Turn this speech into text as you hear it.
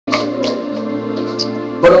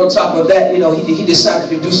But on top of that, he decided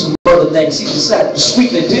to do some other things. He decided to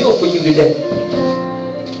sweeten the deal for you today.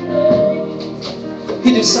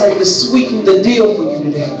 He decided to sweeten the deal for you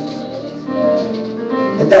today.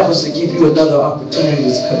 And that was to give you another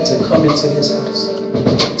opportunity to come into his house,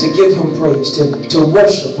 to give him praise, to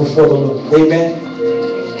worship before the Lord. Amen.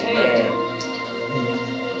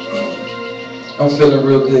 I'm feeling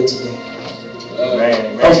real good today.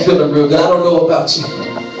 I'm feeling real good. I don't know about you,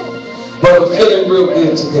 but I'm feeling real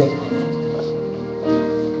good today.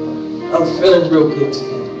 I'm feeling real good today.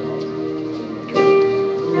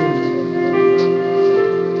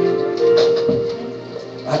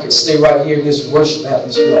 I could stay right here in this worship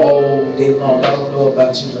atmosphere all day long. I don't know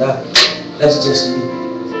about you, but that's just me.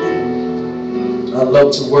 I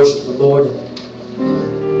love to worship the Lord,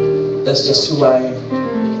 and that's just who I am.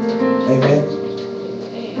 Amen.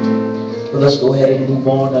 But let's go ahead and move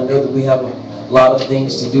on. I know that we have a lot of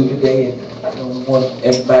things to do today, and we want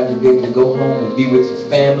everybody to be able to go home and be with your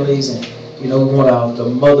families, and we want the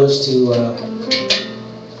mothers to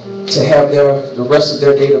have the rest of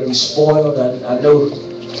their day to be spoiled. I know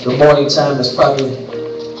the morning time has probably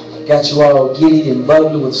got you all giddy and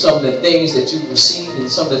bubbly with some of the things that you've received and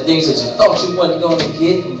some of the things that you thought you weren't going to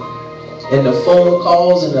get, and the phone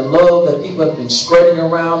calls and the love that people have been spreading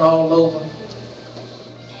around all over.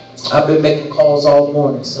 I've been making calls all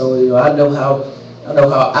morning, so I know how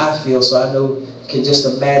I feel, so I can just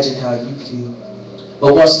imagine how you feel.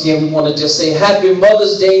 But once again, we want to just say Happy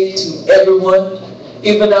Mother's Day to everyone,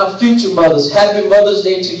 even our future mothers. Happy Mother's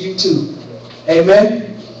Day to you too.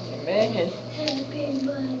 Amen. Amen. Happy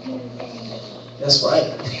Mother's Day. That's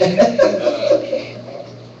right.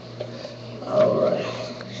 All right.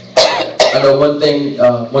 I know one thing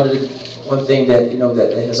that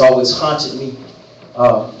that has always haunted me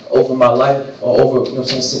over my life, or over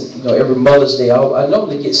since every Mother's Day. I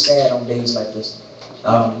normally get sad on days like this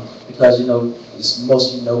because as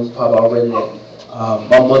most of you know probably already that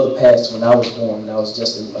my mother passed when I was born, and I was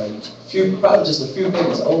just probably just a few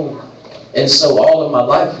minutes old. And so all of my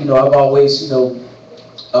life, I've always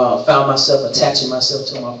found myself attaching myself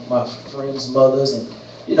to my friends' mothers, and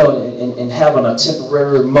and having a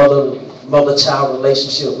temporary mother-child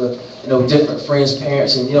relationship with different friends'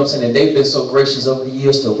 parents, and and they've been so gracious over the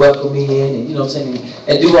years to welcome me in, and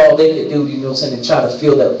and do all they could do, to try to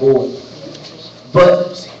fill that void.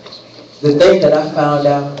 But the thing that I found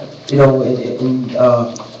out,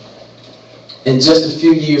 in just a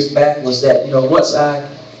few years back, was that once I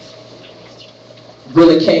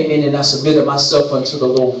really came in and I submitted myself unto the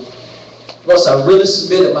Lord, once I really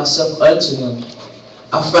submitted myself unto Him,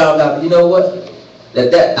 I found out,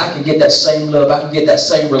 that I can get that same love, I can get that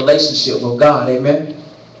same relationship with God. Amen.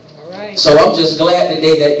 All right. So I'm just glad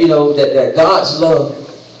today that that God's love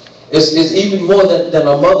is even more than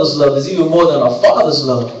a mother's love, is even more than a father's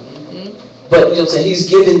love. But He's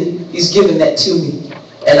given that to me,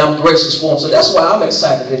 and I'm gracious for Him. So that's why I'm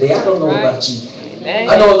excited today. I don't know about you. Amen.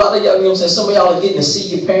 I know a lot of y'all, some of y'all are getting to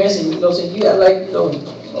see your parents, and you got like,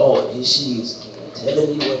 oh, and she's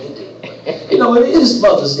telling you what to do. It is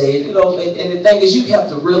Mother's Day, and the thing is, you have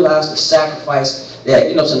to realize the sacrifice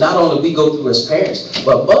that, so not only we go through as parents,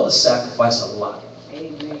 but mothers sacrifice a lot.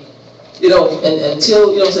 Amen. And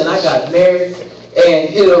until, I got married,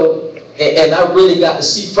 and, and I really got to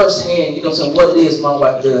see firsthand, what it is my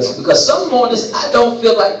wife does. Because some mornings, I don't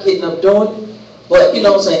feel like getting up doing it, but,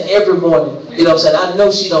 every morning, I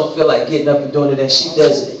know she don't feel like getting up and doing it, and she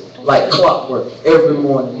does it like clockwork every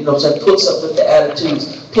morning, puts up with the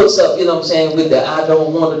attitudes, puts up, with the I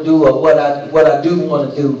don't want to do, or what I do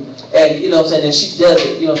want to do, and, and she does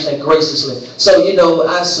it, graciously. So,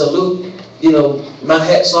 I salute, my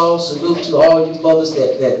hats off, salute to all you mothers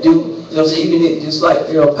that do, even if, just like,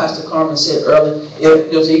 Pastor Carmen said earlier,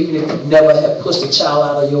 even if you never have pushed a child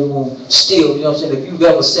out of your womb, still, if you've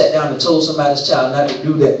ever sat down and told somebody's child not to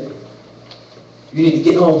do that, you need to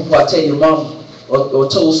get home before I tell your mama, or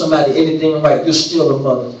told somebody anything right, you're still a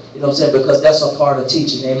mother. Because that's a part of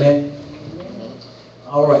teaching. Amen.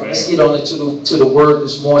 All right, let's get on to the word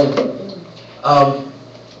this morning.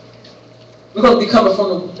 We're going to be coming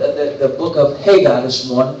from the book of Haggai this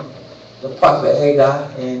morning, the prophet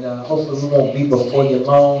Haggai, and hopefully we won't be before you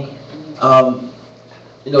long.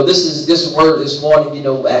 This word this morning.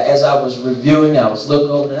 As I was reviewing, I was looking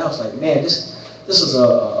over it, and I was like, man, this is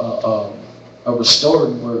a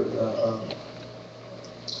restoring word.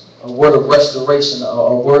 A word of restoration,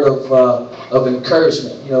 a word of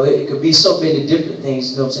encouragement. It could be so many different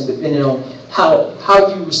things, depending on how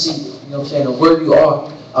you receive it, and where you are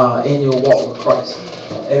in your walk with Christ.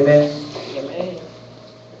 Amen. Amen.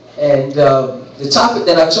 And the topic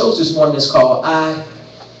that I chose this morning is called I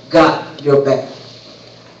Got Your Back.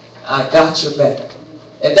 I got your back.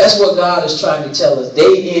 And that's what God is trying to tell us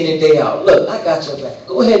day in and day out. Look, I got your back.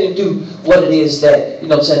 Go ahead and do what it is that,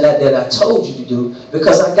 that I told you to do,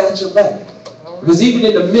 because I got your back. Because even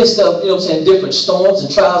in the midst of, different storms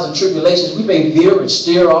and trials and tribulations, we may veer and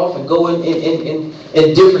steer off and go in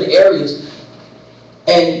different areas.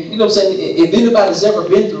 And, if anybody's ever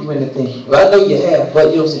been through anything, well, I know you have,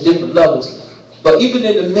 but, different levels. But even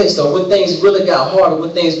in the midst of when things really got hard,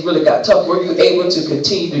 when things really got tough, were you able to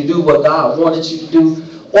continue to do what God wanted you to do?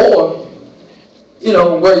 Or,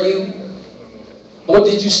 or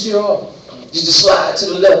did you steer off? Did you slide to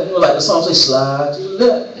the left? Like the song says, slide to the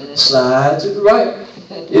left, slide to the right.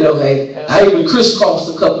 Hey, I even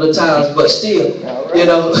crisscrossed a couple of times, but still,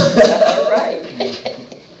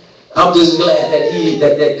 I'm just glad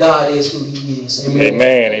that God is who He is. Amen.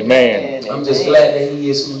 Amen. Amen. I'm just glad that He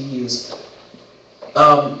is who He is.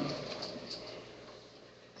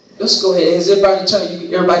 Let's go ahead. Has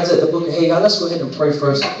everybody's at the book of Haggai? Let's go ahead and pray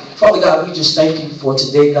first. Father God, we just thank you for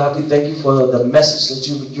today, God. We thank you for the message that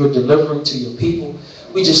you're delivering to your people.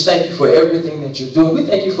 We just thank you for everything that you're doing. We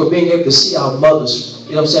thank you for being able to see our mothers,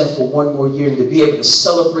 for one more year, and to be able to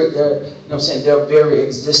celebrate their, their very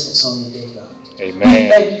existence on the day, God. Amen. We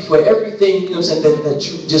thank you for everything, that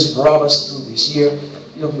you just brought us through this year.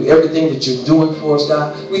 For everything that you're doing for us,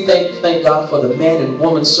 God. We thank God for the man and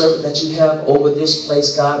woman servant that you have over this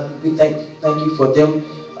place, God. We thank you for them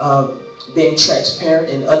being transparent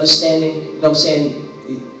and understanding,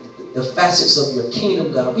 the facets of your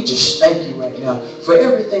kingdom, God. We just thank you right now for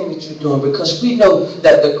everything that you're doing, because we know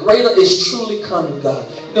that the greater is truly coming, God.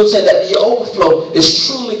 That the overflow is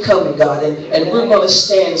truly coming, God. And we're going to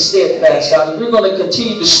stand steadfast, God. And we're going to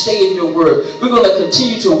continue to stay in your word. We're going to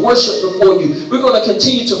continue to worship before you. We're going to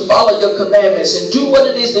continue to follow your commandments and do what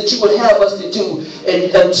it is that you would have us to do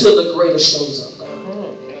until the greater shows up, God.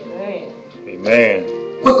 Amen.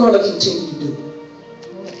 We're going to continue to do it.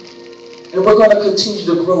 And we're going to continue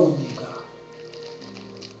to grow in you, God.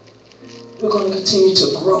 We're going to continue to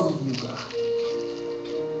grow in you, God.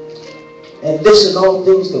 And this and all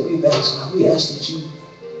things that we've asked, God, we ask that you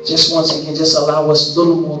just once again just allow us a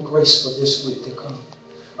little more grace for this week to come.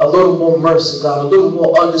 A little more mercy, God. A little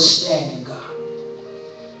more understanding, God.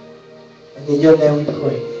 And in your name we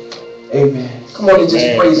pray. Amen. Come on and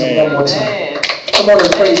just praise him one more time. Come on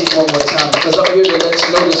and praise him one more time. Because I'm here to let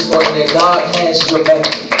you know this morning that God has your back.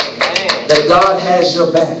 That God has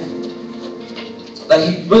your back. Like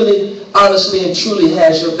He really, honestly and truly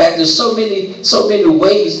has your back. There's so many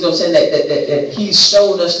ways, that He's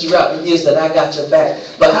shown us throughout the years that I got your back.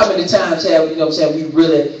 But how many times have, we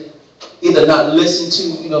really either not listened to,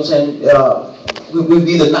 we've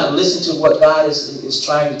either not listened to what God is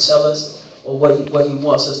trying to tell us, or what He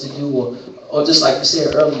wants us to do, or just like you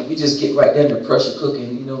said earlier, we just get right there in the pressure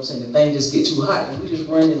cooking, the thing just get too hot, and we just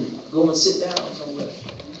run and go and sit down somewhere.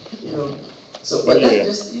 So, but that's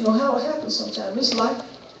just, how it happens sometimes. It's life.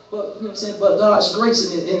 But, but God's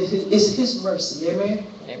grace and it's His mercy. Amen?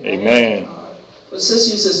 Amen. But it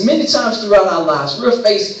says, many times throughout our lives, we're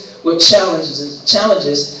faced with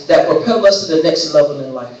challenges that propel us to the next level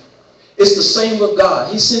in life. It's the same with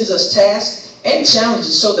God. He sends us tasks and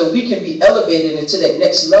challenges so that we can be elevated into that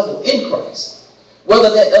next level in Christ.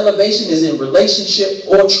 Whether that elevation is in relationship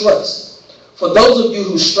or trust. For those of you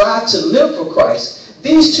who strive to live for Christ,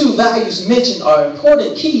 these two values mentioned are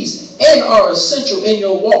important keys and are essential in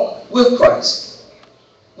your walk with Christ.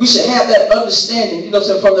 We should have that understanding,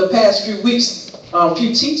 from the past few weeks,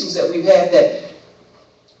 few teachings that we've had, that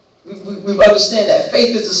we understand that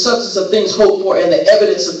faith is the substance of things hoped for and the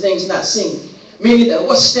evidence of things not seen. Meaning that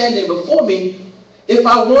what's standing before me, if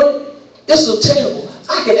I want it, it's obtainable.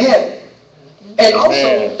 I can have it. And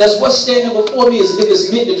also, that's what's standing before me is if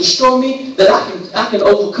it's meant to destroy me, that I can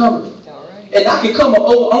overcome it. And I can come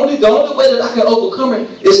over, the only way that I can overcome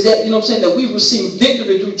it is that, that we've received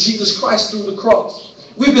victory through Jesus Christ through the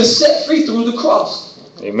cross. We've been set free through the cross.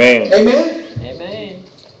 Amen. Amen? Amen.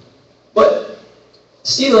 But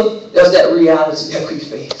still, there's that reality that we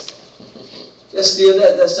face. There's still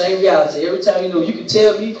that same reality. Every time, you can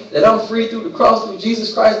tell me that I'm free through the cross through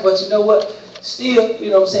Jesus Christ, but you know what? Still,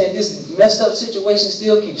 this messed up situation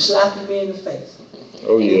still keeps slapping me in the face.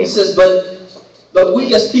 Oh, yeah. And it says, but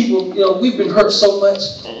we as people, we've been hurt so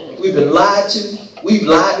much. We've been lied to. We've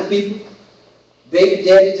lied to people. Baby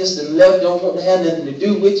daddy just left, don't want to have nothing to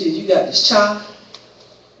do with you. You got this child.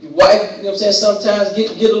 Your wife, sometimes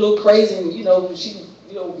get a little crazy and, she,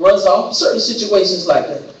 runs off. Certain situations like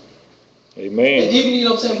that. Amen. And even,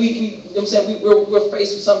 we're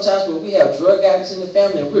faced with sometimes where we have drug addicts in the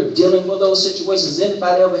family and we're dealing with those situations.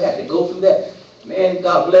 Anybody ever had to go through that? man,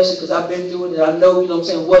 God bless you, because I've been through it, and I know, you know what I'm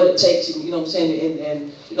saying, what it takes, and you know what I'm saying,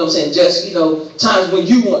 and you know what I'm saying, just, you know, times when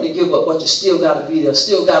you want to give up, but you still got to be there,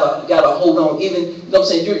 still got to hold on, even, you know what I'm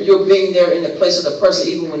saying, you're being there in the place of the person,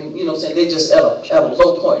 even when, you know what I'm saying, they just at a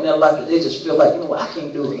low point in their life, and they just feel like, you know what, I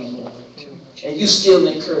can't do it anymore. And you still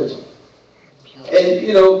encourage them. And,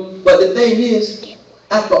 you know, but the thing is,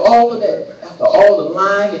 after all of that, after all the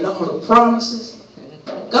lying and all the promises,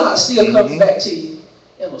 God still comes back to you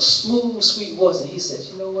in a smooth, sweet voice, and he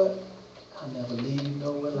says, you know what? I'll never leave you,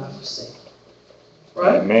 nor will I forsake you.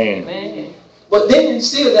 Right? Amen. Amen. But then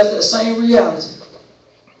still, that's the same reality.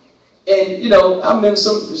 And, you know, I remember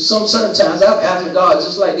some certain times I've asked God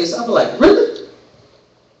just like this. I've been like, really?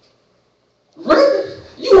 Really?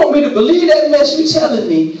 You want me to believe that mess you telling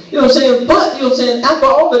me? You know what I'm saying? But, you know what I'm saying, after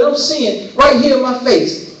all that I'm seeing right here in my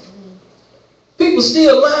face, people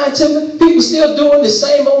still lying to me. People still doing the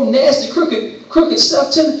same old nasty, crooked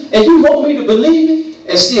stuff to me. And you want me to believe it?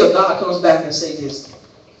 And still God comes back and say this.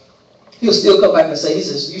 He'll still come back and say, he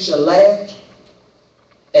says, you shall laugh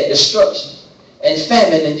at destruction and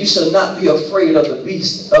famine, and you shall not be afraid of the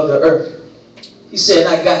beasts of the earth. He said,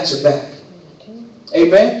 I got your back.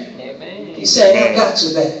 Amen? Amen. He said, I got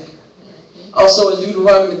your back. Also in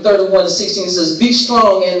Deuteronomy 31:16, it says, be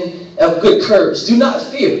strong and of good courage. Do not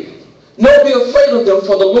fear, nor be afraid of them,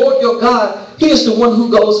 for the Lord your God, he is the one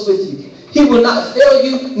who goes with you. He will not fail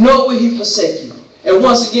you, nor will he forsake you. And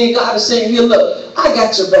once again, God is saying here, look, I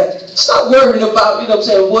got your back. Stop worrying about, you know what I'm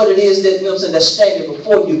saying, what it is that, you know what I'm saying, that's standing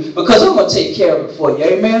before you, because I'm going to take care of it for you.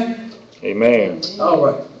 Amen? Amen. All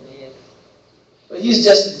right. But he's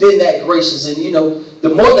just been that gracious. And, you know, the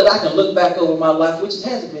more that I can look back over my life, which it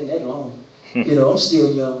hasn't been that long, you know, I'm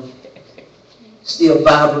still young, still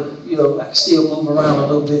vibrant, you know, I can still move around a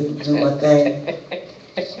little bit, do my thing.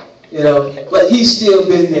 You know, but he's still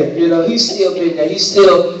been there. You know, he's still been there. He's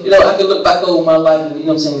still, you know, I can look back over my life and, you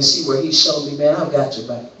know what I'm saying, and see where he showed me, man, I've got your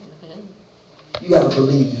back. You got to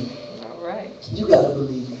believe me. All right. You got to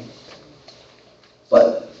believe me.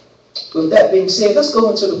 But with that being said, let's go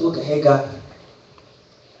into the book of Haggai.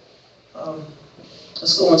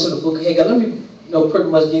 Let's go into the book of Haggai. Let me, you know, pretty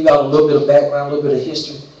much give y'all a little bit of background, a little bit of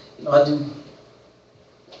history. You know, I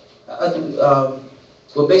do.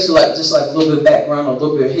 Well, basically, just like a little bit of background, a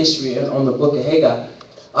little bit of history on the book of Haggai.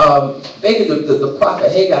 Basically, the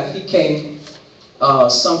prophet Haggai, he came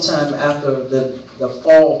sometime after the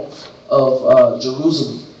fall of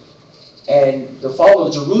Jerusalem. And the fall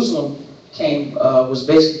of Jerusalem came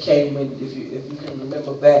when, if you can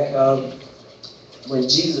remember back, when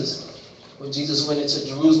Jesus went into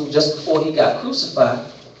Jerusalem just before he got crucified.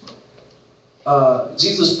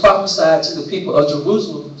 Jesus prophesied to the people of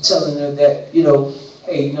Jerusalem, telling them that, you know,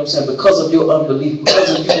 hey, you know what I'm saying, because of your unbelief,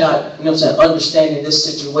 because of you not, you know what I'm saying, understanding this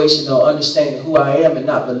situation or understanding who I am and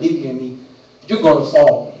not believing in me, you're going to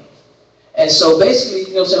fall. And so basically,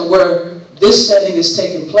 you know what I'm saying, where this setting is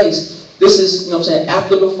taking place, this is, you know what I'm saying,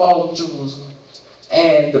 after the fall of Jerusalem.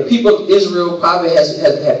 And the people of Israel probably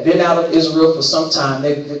have been out of Israel for some time.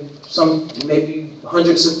 Maybe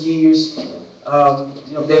hundreds of years.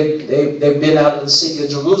 You know, they've been out of the city of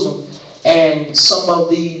Jerusalem. And some of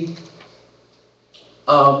the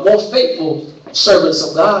more faithful servants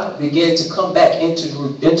of God began to come back into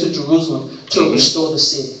Jerusalem to restore the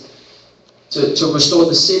city. To restore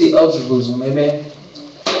the city of Jerusalem. Amen.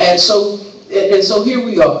 And so here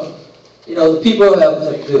we are. You know, the people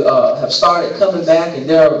have started coming back, and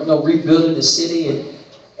they're, you know, rebuilding the city,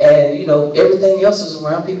 and you know, everything else is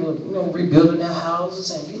around. People, you know, rebuilding their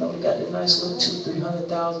houses, and you know, they got the nice little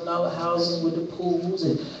 $200,000-$300,000 houses with the pools,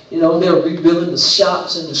 and you know, they're rebuilding the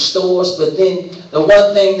shops and the stores. But then the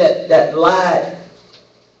one thing that lied,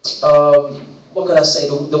 what could I say?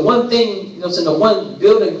 The one thing, you know, the one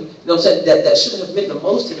building, you know, that should have meant the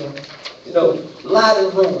most to them, you know, lied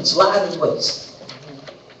in ruins, lied in waste.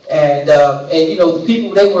 And you know, the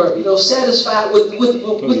people, they were, you know, satisfied with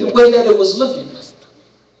the way that it was looking.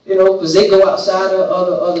 You know, because they go outside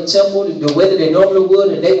of the temple the way that they normally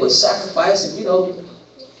would, and they would sacrifice, and you know,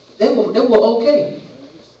 they were okay.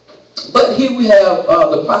 But here we have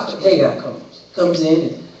the prophet Haggai comes in,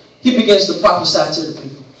 and he begins to prophesy to the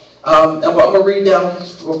people. I'm going to read down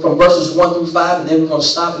from verses 1 through 5, and then we're going to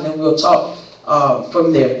stop, and then we'll talk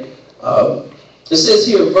from there. It says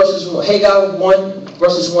here, Haggai 1,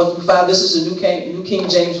 verses 1 through 5. This is the New King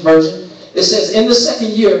James Version. It says, in the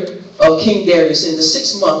second year of King Darius, in the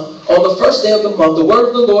 6th month, on the first day of the month, the word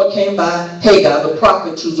of the Lord came by Haggai, the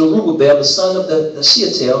prophet, to Zerubbabel, the son of the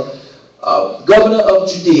Shealtiel, governor of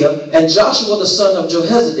Judea, and Joshua, the son of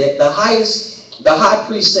Jehozadak, the high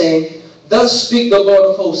priest, saying, thus speak the Lord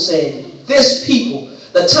of hosts, saying, this people,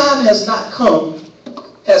 the time has not come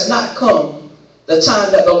the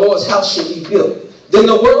time that the Lord's house should be built. Then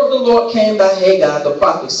the word of the Lord came by Haggai the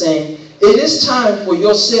prophet, saying, It is time for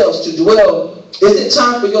yourselves to dwell. Is it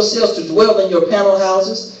time for yourselves to dwell in your panel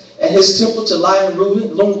houses, and his temple to lie in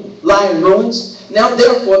ruins? Now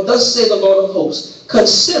therefore, thus say the Lord of hosts,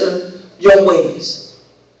 consider your ways.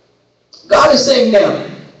 God is saying now,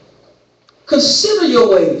 consider your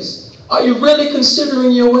ways. Are you really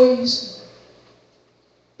considering your ways?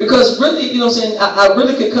 Because really, what I'm saying, I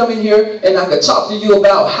really could come in here and I could talk to you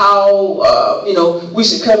about how, we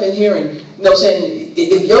should come in here and, what I'm saying,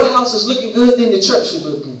 if your house is looking good, then the church should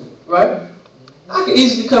look good, right? I could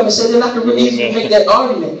easily come and say that, and I could really easily make that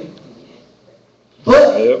argument.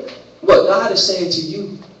 But what God is saying to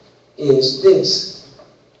you is this.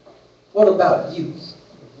 What about you?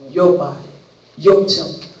 Your body, your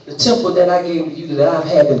temple, the temple that I gave to you, that I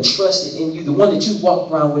have entrusted in you, the one that you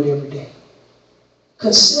walk around with every day.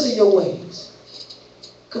 Consider your ways.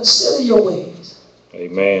 Consider your ways.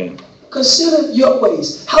 Amen. Consider your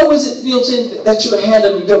ways. How is it, that you're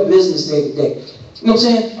handling your business day to day? You know what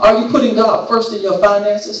I'm saying? Are you putting God first in your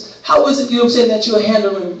finances? How is it, that you're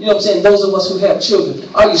handling, those of us who have children?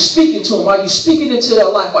 Are you speaking to them? Are you speaking into their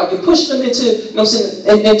life? Are you pushing them into,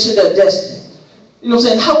 into their destiny?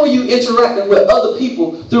 How are you interacting with other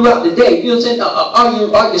people throughout the day?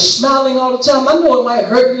 Are you smiling all the time? I know it might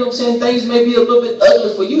hurt, things may be a little bit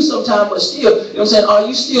ugly for you sometimes, but still, are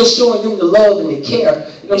you still showing them the love and the care,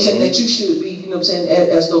 that you should be,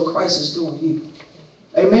 as though Christ is doing you?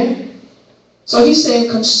 Amen? So he's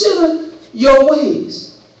saying, consider your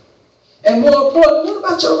ways. And more important, what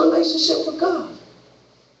about your relationship with God?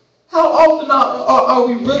 How often are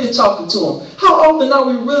we really talking to him? How often are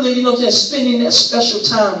we really, spending that special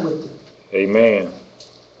time with him? Amen.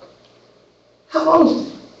 How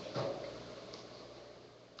often?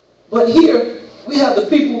 But here, we have the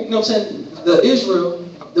people,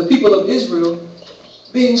 the people of Israel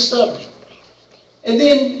being stubborn. And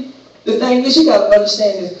then, the thing is, you got to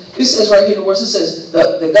understand this. It says right here in the verse, it says,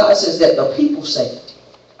 the God says that the people say.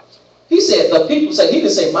 He said the people say. He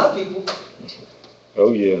didn't say my people.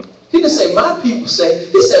 Oh, yeah. He didn't say my people say.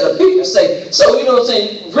 He said the people say. So,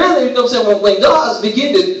 really, when God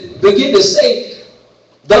begin to say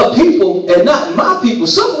the people and not my people,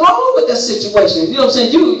 something wrong with that situation.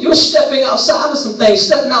 You're stepping outside of some things,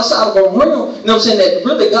 stepping outside of a realm, that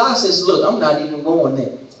really God says, look, I'm not even going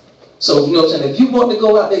there. So, if you want to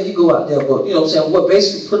go out there, you go out there. But, what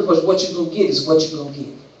basically pretty much what you're going to get is what you're going to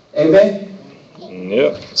get. Amen?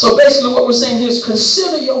 Yeah. So basically what we're saying here is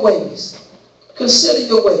consider your ways. Consider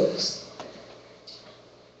your ways.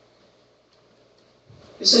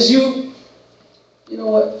 It says you know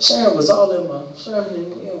what? Sharon was all in my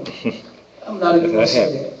sermon. I'm not even going to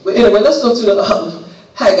say that. But anyway, let's go to the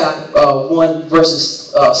Haggai 1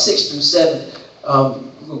 verses 6 through 7.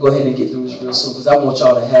 We're going to go ahead and get through this real soon because I want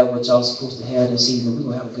y'all to have what y'all supposed to have this evening. We're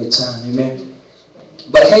going to have a good time. Amen.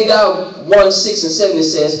 But Haggai 1, 6 and 7, it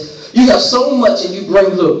says, you have so much and you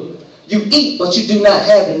bring little. You eat, but you do not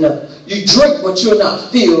have enough. You drink, but you're not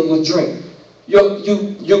filled with drink.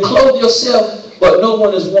 You clothe yourself, but no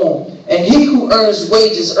one is warm. And he who earns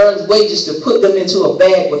wages to put them into a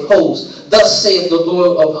bag with holes. Thus saith the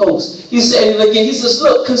Lord of hosts. He said it again. He says,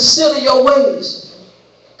 look, consider your ways.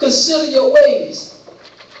 Consider your ways.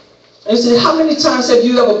 And he said, how many times have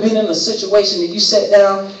you ever been in a situation that you sat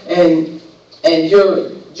down and you're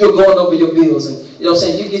going over your bills, and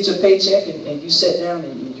you get your paycheck and you sit down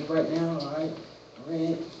and you write down, all right,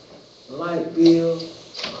 rent, light bill,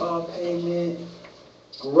 car payment,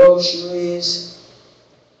 groceries,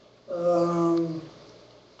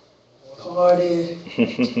 party,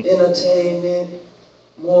 entertainment,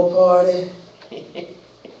 more party.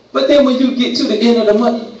 But then when you get to the end of the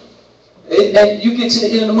month, and you get to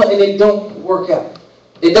the end of the month and it don't work out,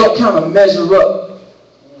 it don't kind of measure up.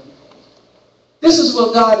 This is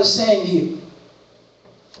what God is saying here.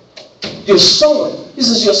 You're sowing. He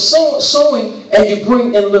says you're sowing and you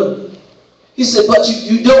bring in little. He said, but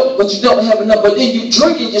you don't have enough. But then you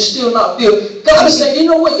drink and you're still not filled. God is saying, you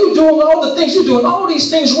know what? You're doing all the things. You're doing all these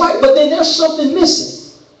things right, but then there's something missing.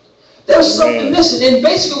 There's something missing. And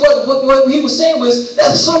basically what he was saying was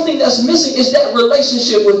that something that's missing is that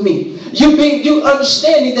relationship with me. You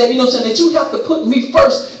understanding that, that you have to put me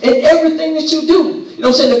first in everything that you do.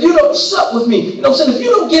 If you don't sup with me, if you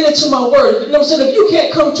don't get into my word, if you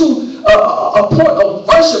can't come to a point of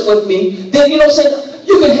worship with me, then,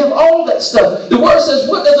 you can have all that stuff. The word says,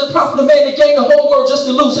 what does it profit a man to gain the whole world just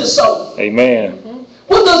to lose his soul? Amen.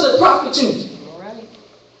 What does it profit you?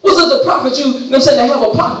 What does it profit you, to have a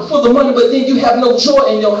pocket full of money, but then you have no joy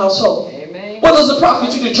in your household? Amen. What does it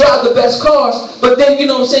profit you to drive the best cars, but then, you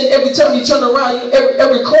know what I'm saying, every time you turn around,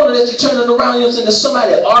 every corner that you turn it around, you know what I'm saying, there's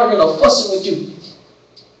somebody arguing or fussing with you.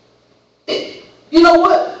 You know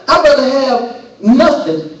what? I'd rather have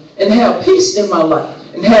nothing and have peace in my life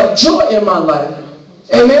and have joy in my life,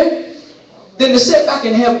 amen, than to sit back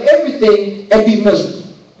and have everything and be miserable.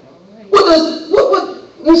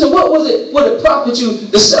 Would it profit you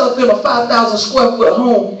to set up in a 5,000 square foot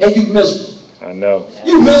home and you miserable? I know.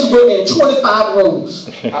 You miserable in 25 rooms.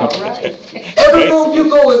 All right. Every room you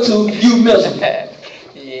go into, you miserable.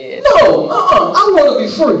 Yes. No, I want to be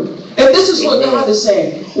free. And this is what God is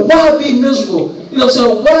saying. Why be miserable? You know what I'm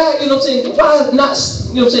saying? Why, you know what I'm saying? Why not,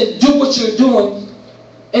 you know what I'm saying, do what you're doing?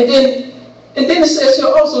 And then it says here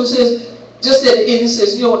also, it says, just at the end, it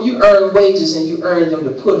says, you know what, you earn wages and you earn them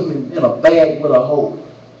to put them in a bag with a hole.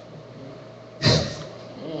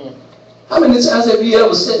 How many times have you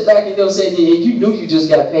ever sat back and you know what I'm saying, yeah, you knew you just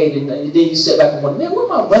got paid and then you sit back and wonder, man, where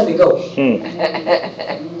my money go? Where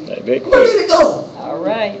did it go? All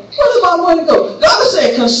right. Where did my money go? God is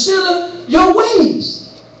saying, consider your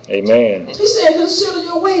ways. Amen. He's saying, consider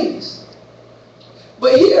your ways.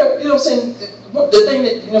 But here, you know what I'm saying, the thing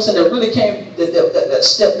that, you know what I'm saying, that really came, that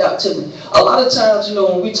stepped out to me. A lot of times, you know,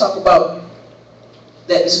 when we talk about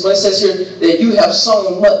that, it's when it says here that you have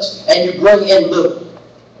sown much and you bring in little.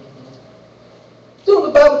 You know,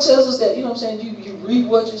 the Bible tells us that, you know what I'm saying, you reap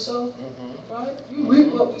what you sow, right? You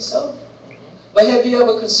reap what we sow. But have you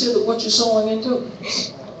ever considered what you're sowing into?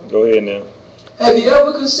 Go ahead now. Have you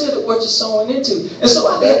ever considered what you're sowing into? And so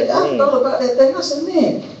I thought about that thing. I said,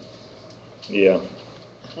 man. Yeah.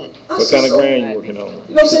 What kind of ground you working on?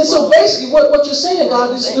 You know what I'm saying? So basically what you're saying,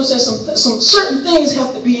 God, is, you know what I'm saying, some certain things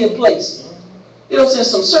have to be in place. You know what I'm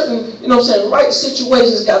saying? Some certain, you know what I'm saying, right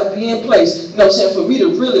situations got to be in place. You know what I'm saying? For me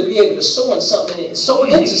to really be able to sow in something, sow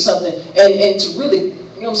into something, and to really, you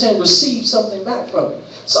know what I'm saying, receive something back from it.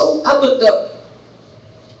 So I looked up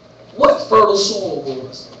what fertile soil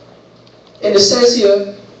was. And it says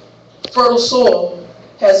here, fertile soil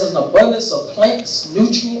has an abundance of plants,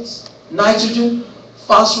 nutrients, nitrogen,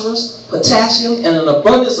 phosphorus, potassium, and an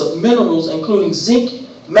abundance of minerals including zinc,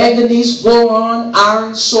 manganese, boron,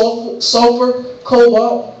 iron, sulfur,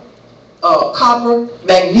 cobalt, copper,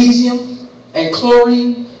 magnesium, and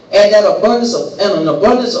chlorine, and an abundance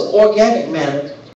of organic matter